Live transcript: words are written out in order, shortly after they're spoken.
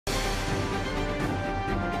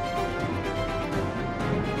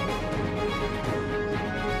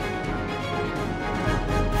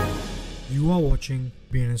You are watching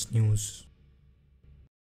BITX News.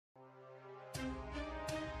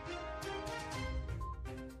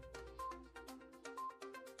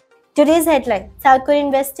 Today's headline: South Korean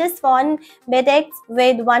investors fund BITX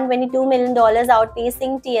with $122 million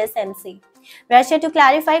outpacing TSMC. Russia to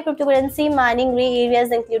clarify cryptocurrency mining grey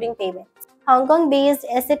areas including payments. Hong Kong-based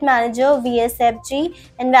asset manager VSFG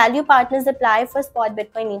and value partners apply for spot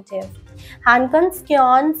Bitcoin ETF. Hancom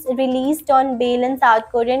Scion's released on bail in South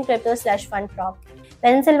Korean crypto slush fund prop.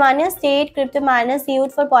 Pennsylvania state crypto miners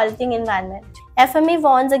sued for polluting environment. FMA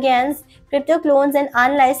warns against crypto clones and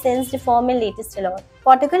unlicensed form in latest alert.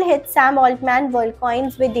 Portugal hits Sam Altman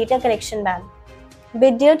WorldCoins with data collection ban.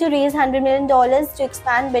 Bidder to raise $100 million to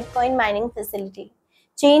expand Bitcoin mining facility.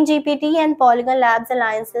 Chain GPT and Polygon Labs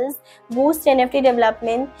alliances boost NFT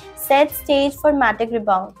development, set stage for Matic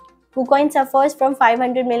rebound. KuCoin suffers from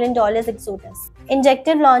 $500 million exodus.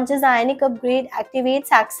 Injective launches Ionic upgrade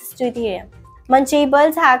activates access to Ethereum.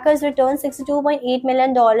 Munchables hackers return $62.8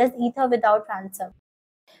 million Ether without ransom.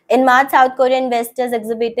 In March, South Korean investors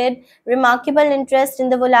exhibited remarkable interest in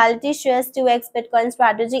the volatility shares 2x Bitcoin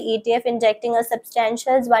strategy ETF, injecting a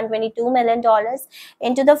substantial $122 million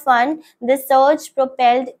into the fund. This surge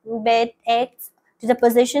propelled BITX to the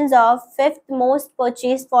positions of fifth most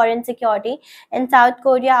purchased foreign security in South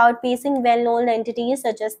Korea, outpacing well-known entities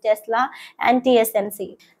such as Tesla and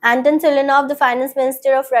TSMC. Anton Siluanov, the finance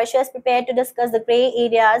minister of Russia, is prepared to discuss the gray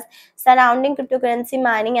areas surrounding cryptocurrency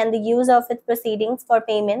mining and the use of its proceedings for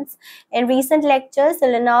payments. In recent lectures,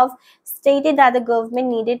 Siluanov stated that the government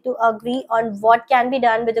needed to agree on what can be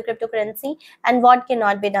done with the cryptocurrency and what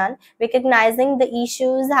cannot be done, recognizing the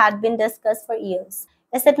issues had been discussed for years.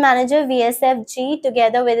 Asset manager VSFG,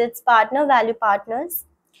 together with its partner Value Partners,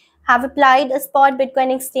 have applied a spot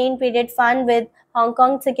Bitcoin exchange traded fund with Hong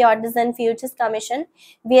Kong Securities and Futures Commission.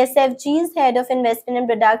 VSFG's head of investment and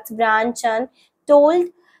products, Brian Chun, told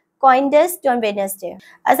CoinDesk on Wednesday.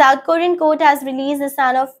 A South Korean court has released the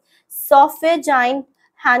son of software giant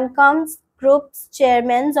Hancom's group's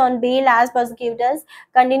chairmen on bail as prosecutors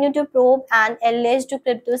continue to probe an alleged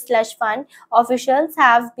crypto slush fund. Officials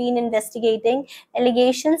have been investigating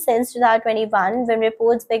allegations since 2021 when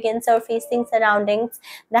reports began surfacing surrounding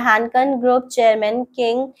the Hancom Group chairman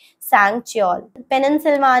King Sang-cheol.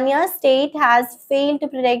 Pennsylvania state has failed to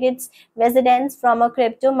protect its residents from a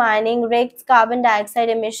crypto mining rigged carbon dioxide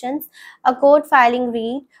emissions. A court filing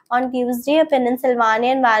read on Tuesday, a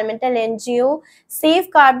Pennsylvania environmental NGO, Safe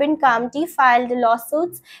Carbon Committee, filed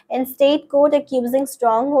lawsuits in state court accusing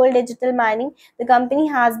Stronghold Digital Mining. The company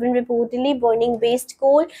has been reportedly burning waste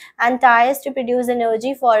coal and tires to produce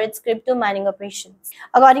energy for its crypto mining operations.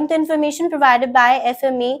 According to information provided by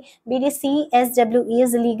FMA, BTC SWE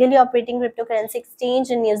is a legally operating cryptocurrency exchange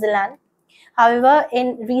in New Zealand. However,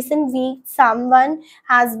 in recent weeks, someone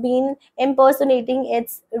has been impersonating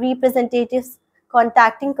its representatives,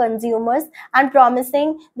 contacting consumers and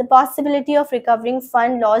promising the possibility of recovering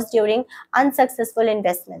fund lost during unsuccessful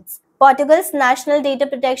investments. Portugal's National Data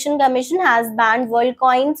Protection Commission has banned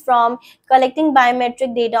WorldCoins from collecting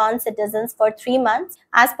biometric data on citizens for 3 months.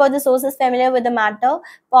 As per the sources familiar with the matter,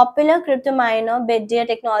 popular crypto miner Bitbns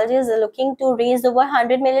Technologies is looking to raise over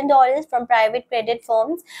 $100 million from private credit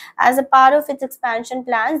firms as a part of its expansion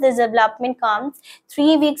plans. This development comes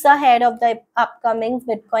 3 weeks ahead of the upcoming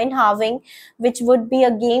Bitcoin halving, which would be a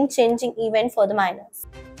game-changing event for the miners.